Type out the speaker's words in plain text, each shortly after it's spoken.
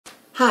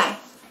Hi,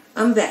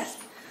 I'm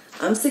Beth.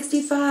 I'm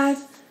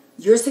 65,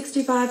 you're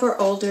 65 or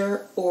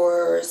older,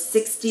 or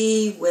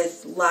 60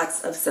 with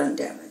lots of sun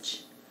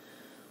damage.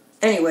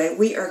 Anyway,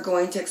 we are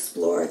going to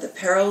explore the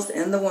perils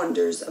and the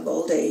wonders of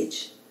old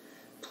age.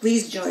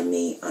 Please join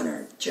me on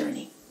our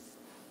journey.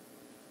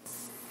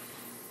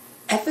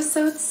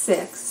 Episode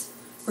 6,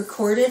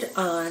 recorded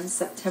on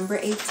September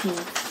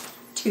 18th,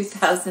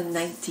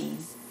 2019.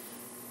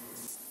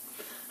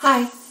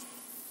 Hi,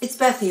 it's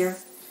Beth here.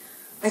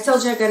 I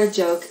told you I got a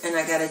joke and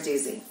I got a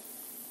doozy.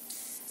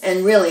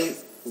 And really,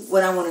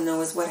 what I want to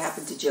know is what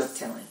happened to joke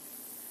telling.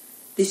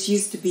 This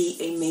used to be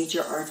a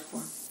major art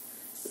form.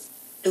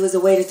 It was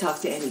a way to talk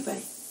to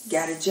anybody.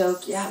 Got a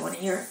joke? Yeah, I want to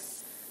hear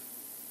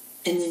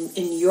it. And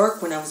in New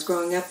York, when I was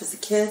growing up as a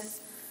kid,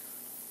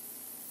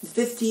 in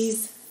the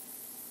 50s,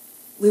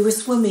 we were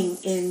swimming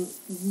in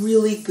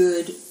really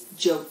good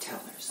joke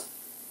tellers.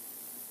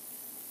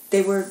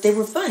 They were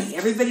funny.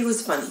 Everybody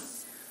was funny.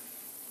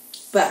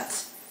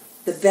 But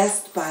the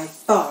best by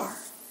far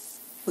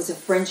was a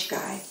French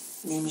guy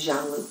named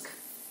Jean-Luc.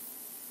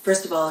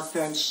 First of all, a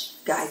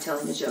French guy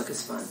telling a joke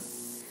is fun.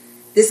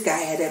 This guy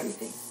had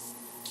everything.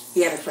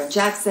 He had a French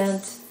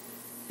accent.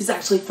 He was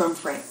actually from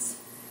France.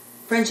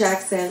 French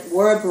accent,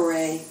 wore a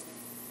beret,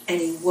 and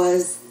he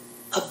was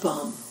a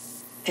bum,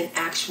 an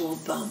actual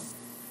bum.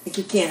 Like,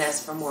 you can't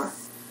ask for more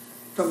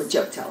from a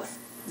joke teller.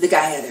 The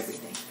guy had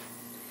everything.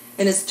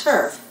 And his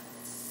turf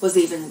was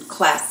even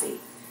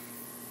classy.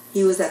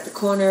 He was at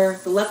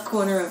the left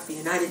corner of the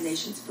United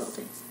Nations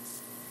building.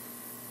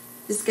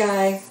 This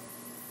guy,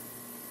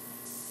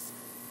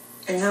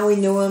 and how we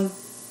knew him,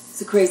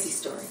 it's a crazy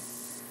story.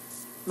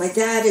 My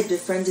dad had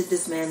befriended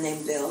this man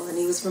named Bill, and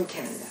he was from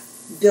Canada.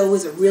 Bill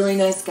was a really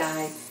nice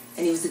guy,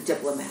 and he was a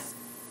diplomat.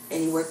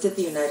 And he worked at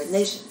the United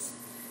Nations.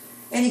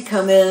 And he'd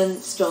come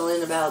in, stroll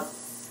in about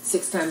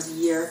 6 times a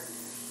year.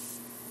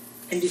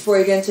 And before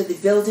he'd enter the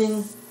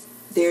building,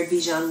 there'd be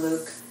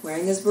Jean-Luc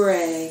wearing his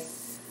beret,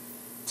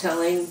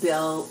 telling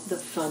Bill the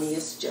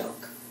funniest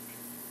joke.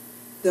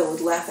 Bill would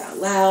laugh out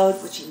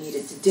loud, which he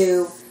needed to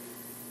do,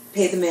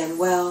 pay the man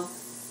well,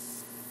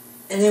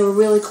 and they were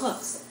really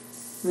close.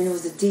 I mean, it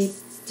was a deep,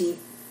 deep,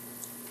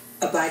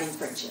 abiding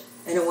friendship,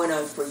 and it went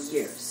on for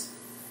years.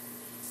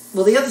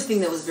 Well, the other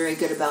thing that was very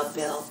good about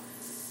Bill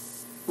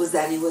was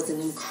that he was an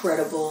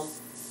incredible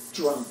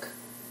drunk.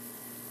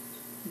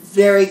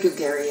 Very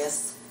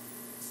gregarious,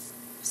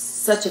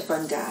 such a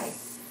fun guy.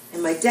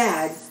 And my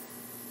dad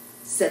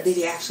said that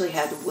he actually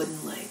had a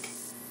wooden leg,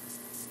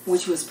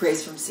 which was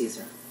praise from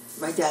Caesar.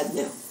 My dad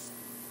knew.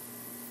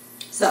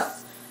 So,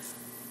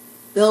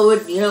 Bill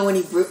would, when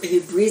he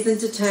breezed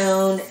into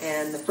town,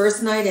 and the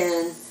first night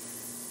in,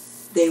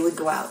 they would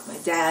go out. My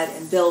dad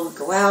and Bill would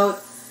go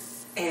out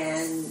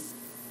and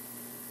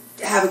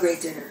have a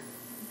great dinner.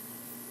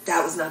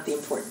 That was not the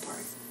important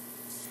part.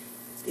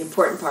 The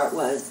important part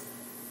was,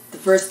 the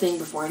first thing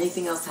before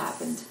anything else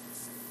happened,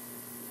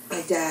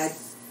 my dad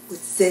would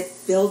sit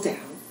Bill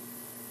down,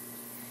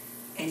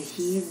 and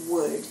he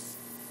would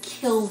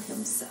kill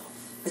himself.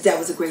 My dad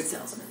was a great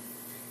salesman.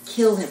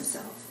 Kill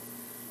himself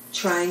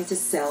trying to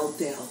sell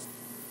Bill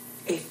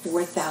a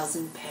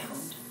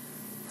 4,000-pound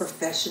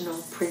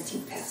professional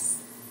printing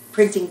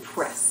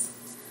press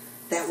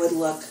that would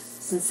look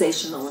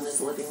sensational in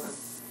his living room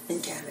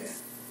in Canada.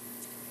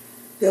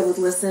 Bill would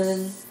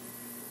listen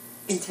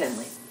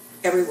intently,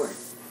 every word.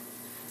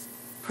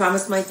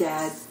 Promised my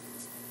dad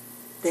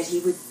that he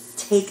would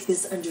take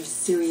this under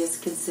serious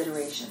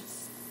consideration.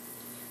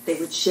 They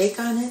would shake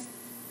on it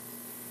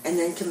and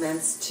then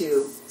commence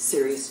to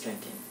serious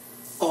drinking,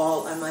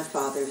 all on my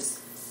father's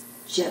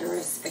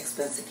generous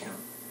expense account.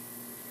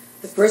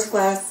 The first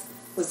glass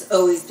was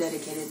always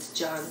dedicated to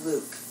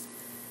Jean-Luc,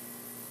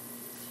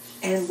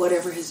 and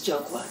whatever his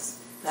joke was,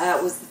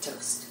 that was the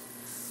toast.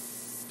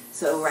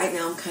 So right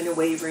now I'm kind of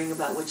wavering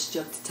about which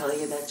joke to tell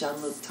you that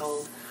Jean-Luc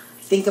told.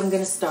 I think I'm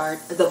going to start,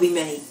 there'll be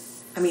many.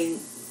 I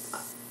mean,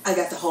 I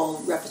got the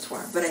whole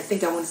repertoire, but I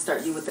think I want to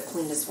start you with the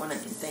cleanest one I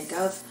can think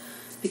of,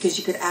 because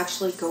you could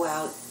actually go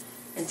out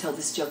and tell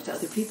this joke to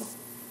other people.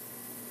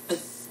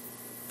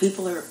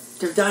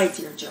 They're dying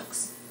to hear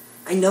jokes.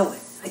 I know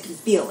it. I can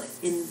feel it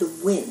in the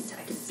wind.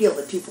 I can feel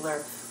that people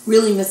are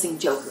really missing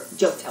joke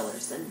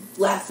tellers and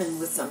laughing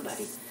with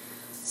somebody.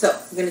 So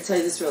I'm going to tell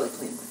you this really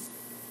clean one.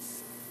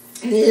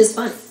 And it is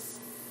funny.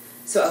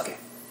 So, okay.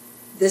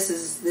 This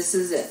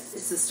is it.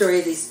 It's the story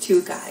of these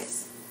two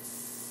guys,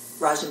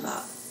 Raj and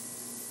Bob.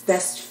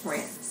 Best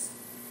friends.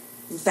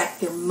 In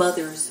fact, their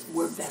mothers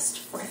were best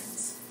friends.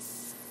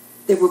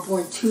 They were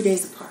born 2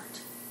 days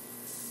apart.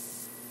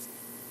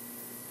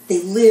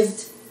 They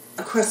lived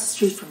across the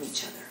street from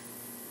each other.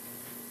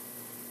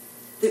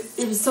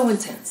 It was so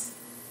intense.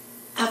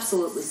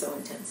 Absolutely so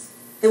intense.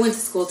 They went to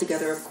school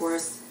together, of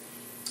course.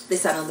 They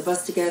sat on the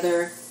bus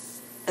together.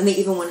 And they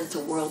even went into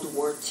World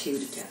War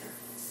II together.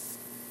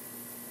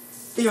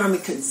 The Army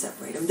couldn't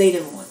separate them. They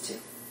didn't want to.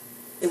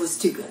 It was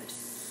too good.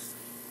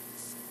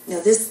 Now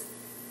this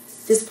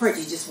part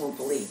you just won't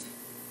believe.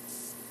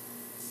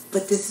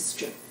 But this is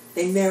true.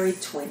 They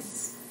married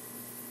twins.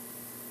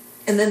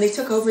 And then they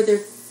took over their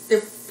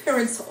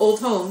parents' old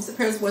homes. The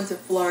parents went to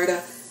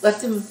Florida,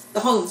 left him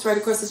the homes right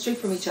across the street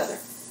from each other.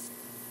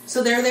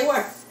 So there they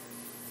were.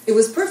 It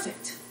was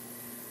perfect.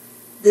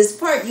 This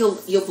part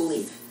you'll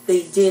believe.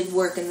 They did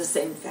work in the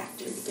same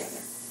factory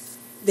together.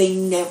 They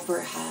never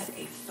had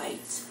a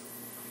fight.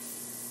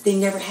 They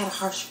never had a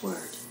harsh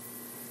word.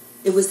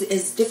 It was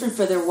as different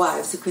for their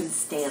wives who couldn't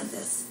stand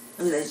this.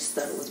 I mean, they just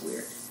thought it was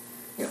weird.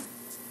 You know,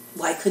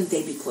 why couldn't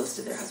they be close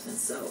to their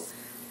husbands? So,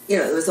 you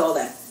know, it was all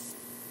that,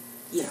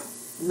 you know,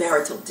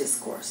 marital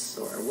discourse,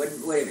 or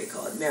whatever you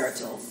call it,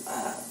 marital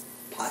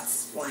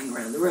pots flying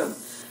around the room.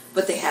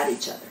 But they had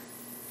each other.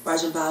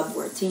 Raj and Bob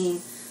were a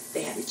team.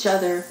 They had each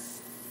other.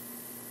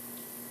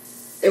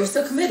 They were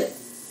still committed.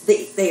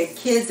 They had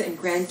kids and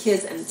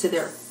grandkids, and to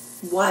their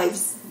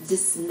wives'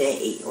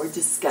 dismay or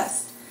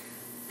disgust,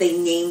 they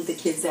named the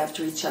kids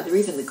after each other,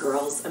 even the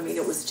girls. I mean,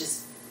 it was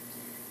just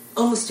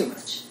almost too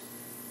much.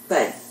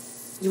 But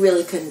you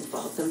really couldn't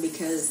fault them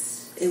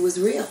because it was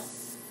real.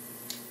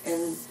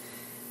 And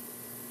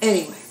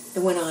anyway, it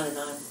went on.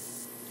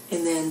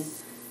 And then,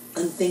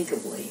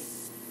 unthinkably,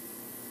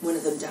 one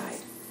of them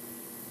died.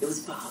 It was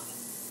Bob.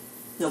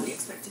 Nobody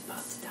expected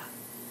Bob to die.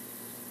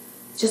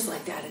 Just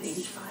like that at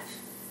 85.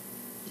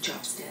 He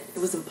drops dead. It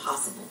was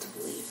impossible to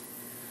believe.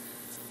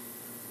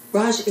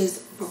 Raj is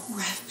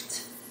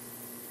bereft.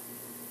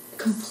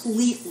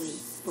 Completely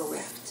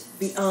bereft.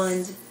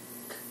 Beyond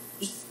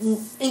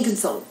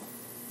inconsolable.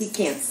 He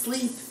can't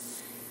sleep.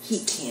 He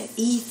can't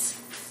eat.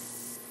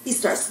 He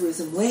starts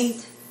losing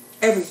weight.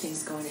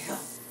 Everything's going to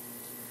hell.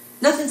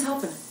 Nothing's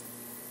helping him.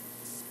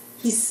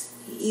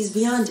 He's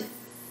beyond it.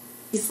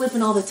 He's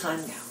sleeping all the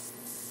time now.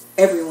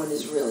 Everyone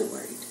is really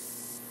worried.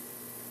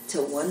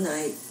 Till one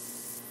night,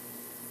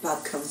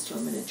 Bob comes to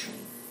him in a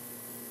dream.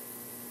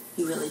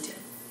 He really did.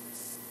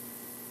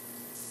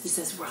 He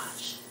says,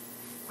 Raj,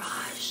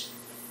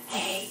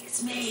 hey,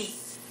 it's me.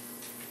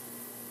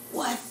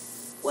 What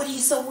are you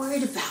so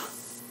worried about?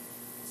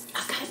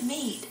 I've got it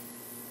made.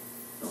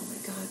 Oh my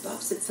God,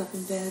 Bob sits up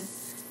in bed.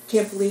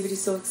 Can't believe it,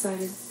 he's so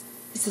excited.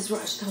 He says,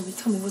 Raj, tell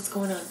me what's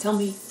going on. Tell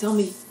me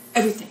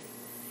everything.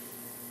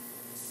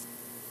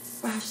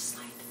 Raj's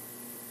like,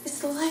 it's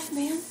the life,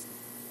 man.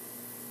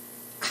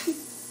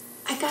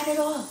 I got it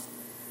all.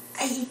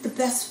 I eat the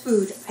best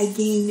food. I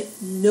gain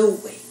no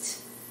weight.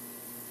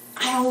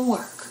 I don't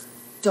work.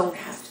 Don't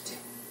have to.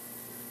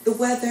 The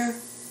weather,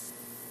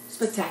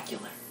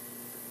 spectacular.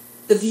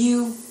 The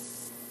view,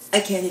 I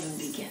can't even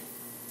begin.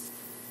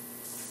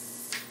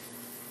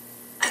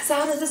 It's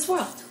out of this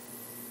world.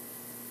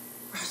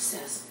 Raj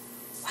says,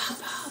 wow,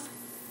 Bob,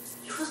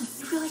 you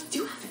really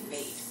do have it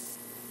made.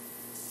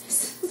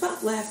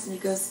 Bob laughs and he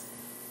goes,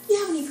 you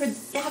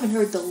haven't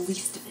heard the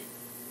least of it.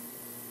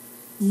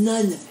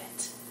 None of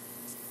it.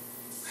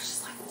 Raj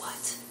is like,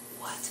 what?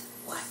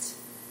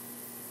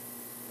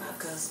 Bob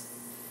goes,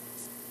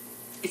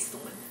 it's the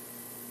women.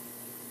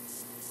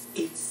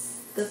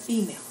 It's the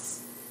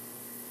females.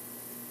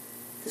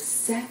 The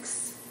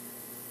sex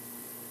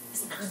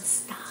is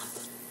non-stop.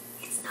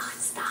 It's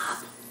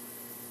non-stop.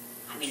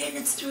 I mean, and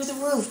it's through the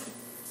roof.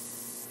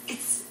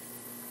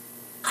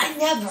 I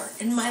never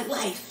in my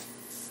life.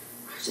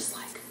 Raj is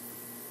like,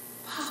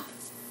 Bob,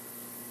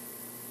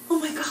 oh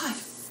my God.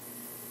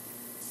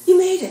 You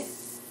made it.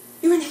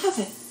 You're in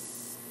heaven.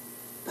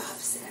 Bob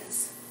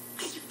says,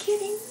 are you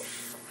kidding?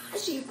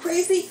 Raj, are you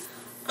crazy?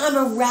 I'm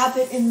a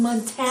rabbit in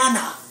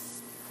Montana.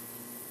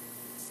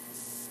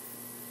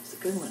 It's a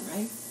good one,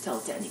 right? Tell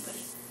it to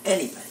anybody.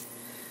 Anybody.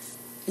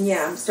 And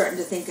yeah, I'm starting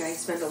to think I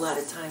spend a lot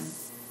of time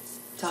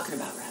talking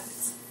about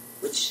rabbits,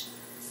 which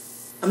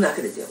I'm not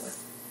going to deal with.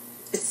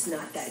 It's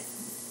not that.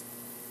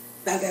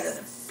 I've got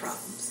other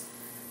problems.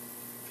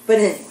 But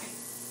anyway,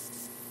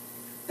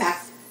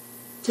 back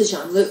to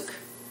Jean-Luc,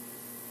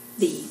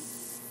 the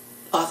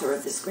author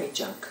of this great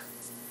junk.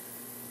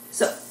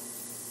 So,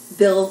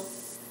 Bill,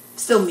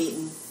 still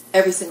meeting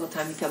every single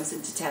time he comes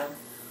into town.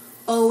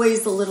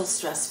 Always a little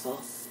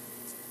stressful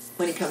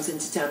when he comes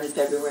into town in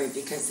February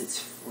because it's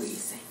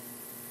freezing.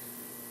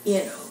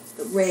 You know,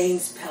 the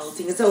rain's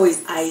pelting. It's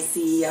always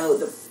icy. Oh,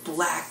 the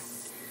black,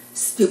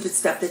 stupid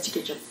stuff that you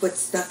get your foot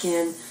stuck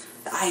in.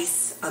 The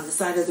ice on the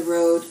side of the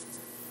road.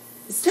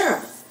 It's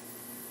terrible.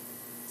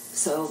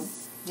 So,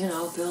 you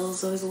know,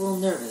 Bill's always a little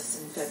nervous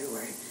in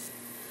February.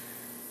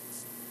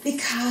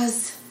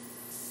 Because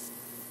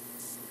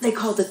they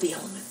called it the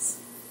elements.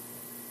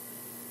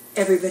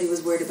 Everybody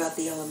was worried about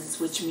the elements,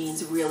 which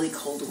means really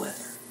cold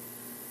weather.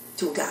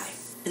 To a guy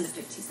in the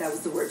 50s. That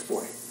was the word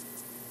for it.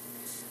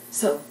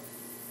 So,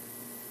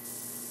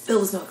 Bill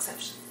was no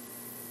exception.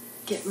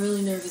 Get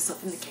really nervous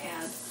up in the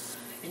cab.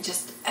 And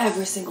just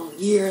every single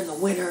year in the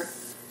winter,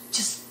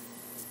 just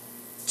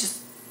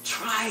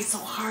try so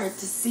hard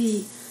to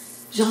see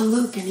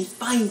Jean-Luc and he'd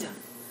find him.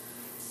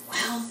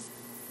 Well,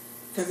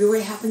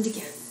 February happened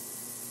again.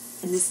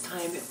 And this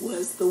time it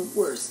was the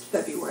worst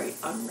February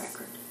on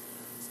record.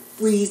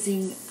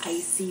 Freezing,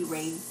 icy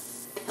rain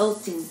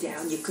pelting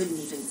down. You couldn't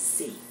even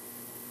see.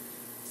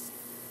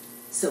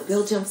 So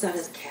Bill jumps out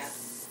of the cab,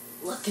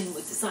 looking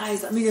with his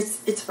eyes. I mean,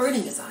 it's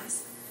hurting his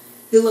eyes.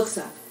 He looks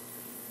up,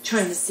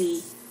 trying to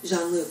see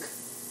Jean-Luc,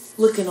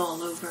 looking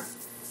all over.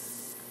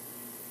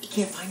 He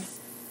can't find him.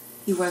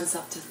 He runs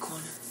up to the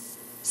corner,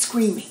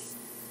 screaming,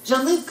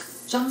 Jean-Luc,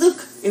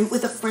 Jean-Luc,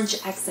 with a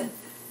French accent.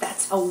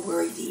 That's how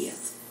worried he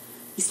is.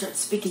 He starts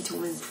speaking to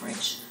him in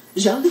French.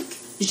 Jean-Luc,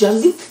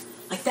 Jean-Luc,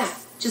 like that,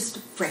 just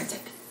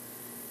frantic.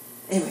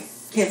 Anyway,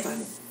 can't find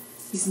him.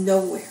 He's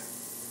nowhere.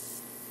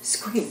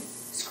 Screaming,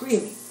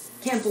 screaming.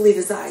 Can't believe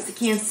his eyes. He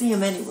can't see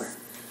him anywhere.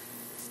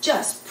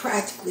 Just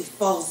practically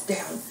falls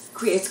down,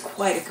 creates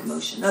quite a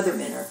commotion. Other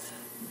men are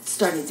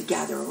starting to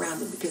gather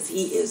around him because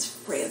he is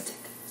frantic.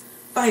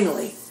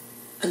 Finally,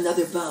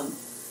 another bum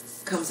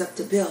comes up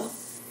to Bill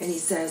and he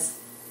says,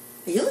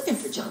 "Are you looking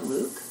for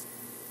Jean-Luc?"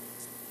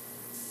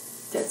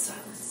 Dead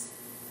silence.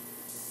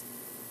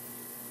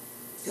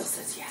 Bill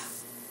says, "Yeah."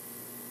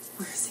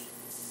 "Where is he?"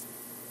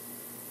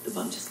 The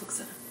bum just looks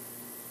at him.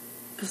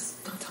 Goes,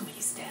 "Don't tell me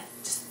he's dead.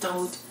 Just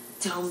don't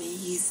tell me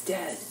he's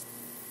dead."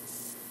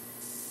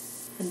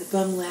 And the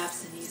bum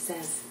laughs and he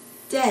says,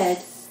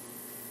 "Dead?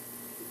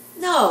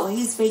 No,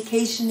 he's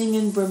vacationing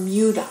in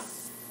Bermuda."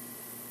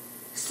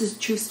 This is a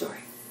true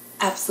story.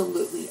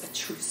 Absolutely a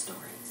true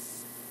story.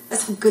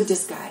 That's how good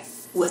this guy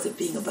was at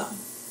being a bum.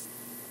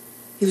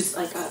 He was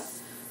like a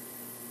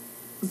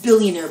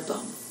billionaire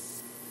bum.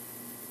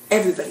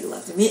 Everybody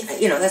loved him.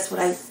 That's what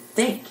I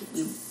think.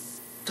 He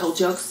told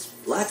jokes,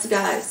 lots of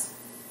guys,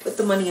 put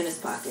the money in his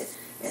pocket,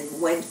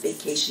 and went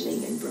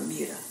vacationing in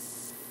Bermuda.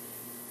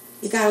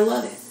 You gotta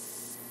love it.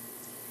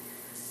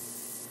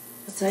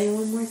 I'll tell you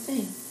one more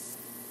thing.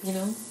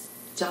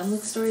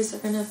 Jean-Luc stories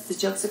the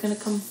jokes are gonna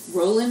come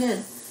rolling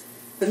in.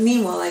 But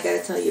meanwhile, I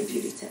gotta tell you a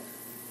beauty tip.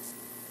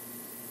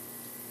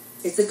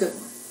 It's a good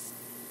one.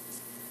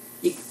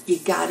 You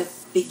gotta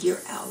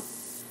figure out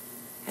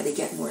how to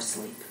get more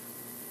sleep.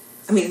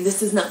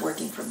 This is not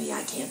working for me.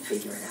 I can't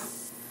figure it out.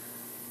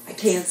 I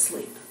can't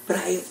sleep. But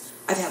I've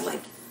had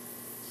like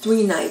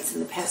 3 nights in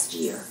the past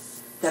year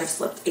that I've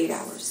slept 8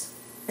 hours.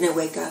 And I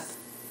wake up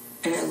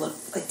and I look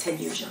like 10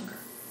 years younger.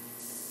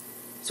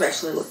 So I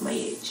actually look my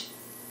age,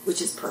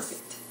 which is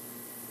perfect.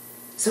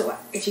 So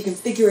if you can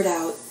figure it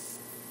out,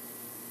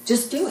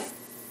 just do it.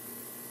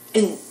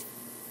 And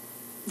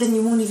then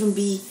you'll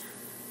be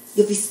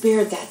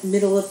spared that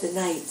middle of the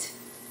night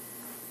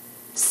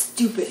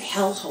stupid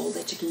hellhole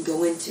that you can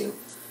go into,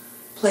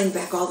 playing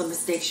back all the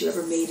mistakes you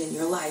ever made in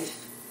your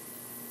life.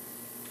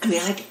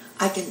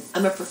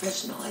 I'm a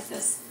professional at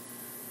this.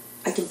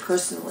 I can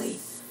personally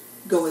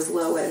go as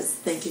low as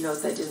thank you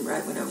notes I didn't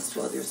write when I was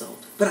 12 years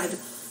old. But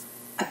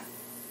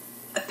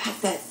I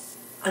pack that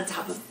on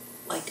top of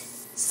like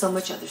so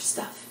much other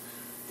stuff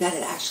that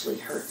it actually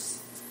hurts.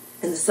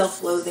 And the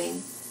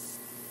self-loathing,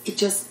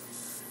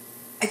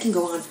 I can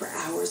go on for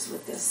hours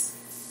with this.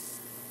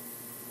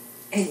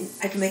 And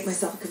I can make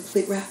myself a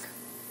complete wreck.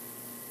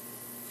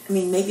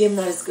 Maybe I'm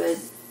not as good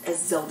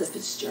as Zelda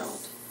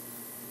Fitzgerald.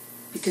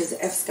 Because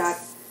F. Scott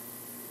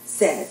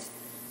said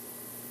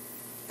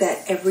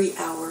that every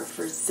hour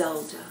for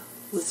Zelda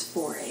was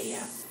 4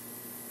 a.m.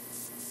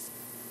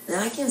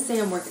 Now, I can't say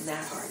I'm working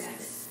that hard at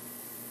it.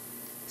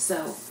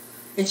 So,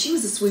 and she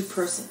was a sweet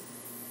person.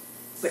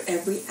 But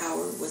every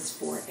hour was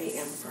 4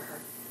 a.m. for her.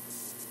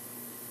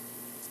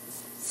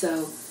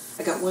 So,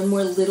 I got one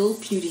more little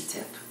beauty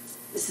tip.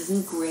 This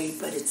isn't great,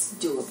 but it's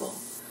doable.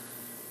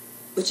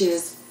 Which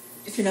is,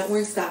 if you're not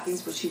wearing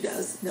stockings, which who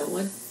does? No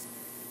one.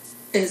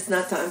 And it's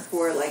not time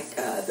for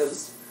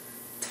those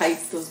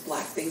tights, those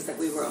black things that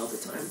we wear all the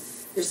time.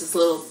 There's this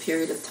little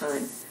period of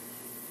time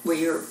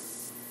where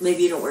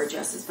maybe you don't wear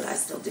dresses, but I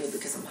still do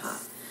because I'm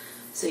hot.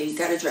 So you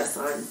got a dress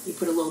on, you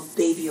put a little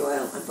baby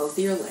oil on both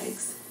of your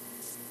legs,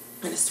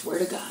 and I swear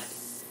to God,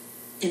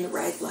 in the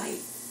right light,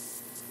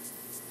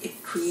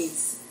 it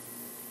creates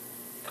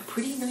a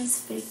pretty nice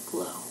fake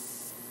glow.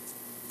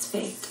 It's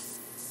fake.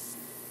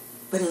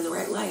 But in the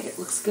right light, it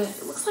looks good.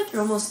 It looks like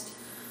you're almost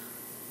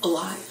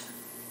alive.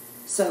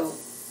 So,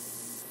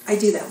 I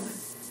do that one.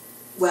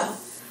 Well,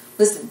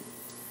 listen,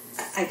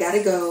 I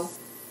gotta go.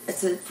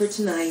 That's it for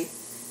tonight,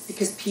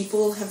 because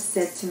people have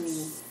said to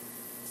me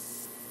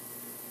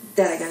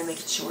that I gotta make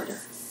it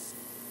shorter.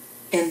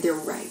 And they're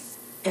right.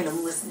 And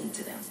I'm listening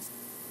to them.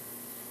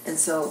 And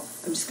so,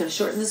 I'm just gonna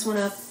shorten this one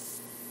up,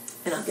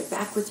 and I'll get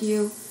back with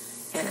you.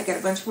 And I got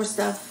a bunch more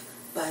stuff,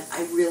 but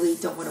I really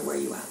don't want to wear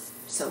you out.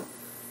 So,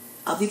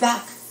 I'll be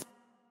back.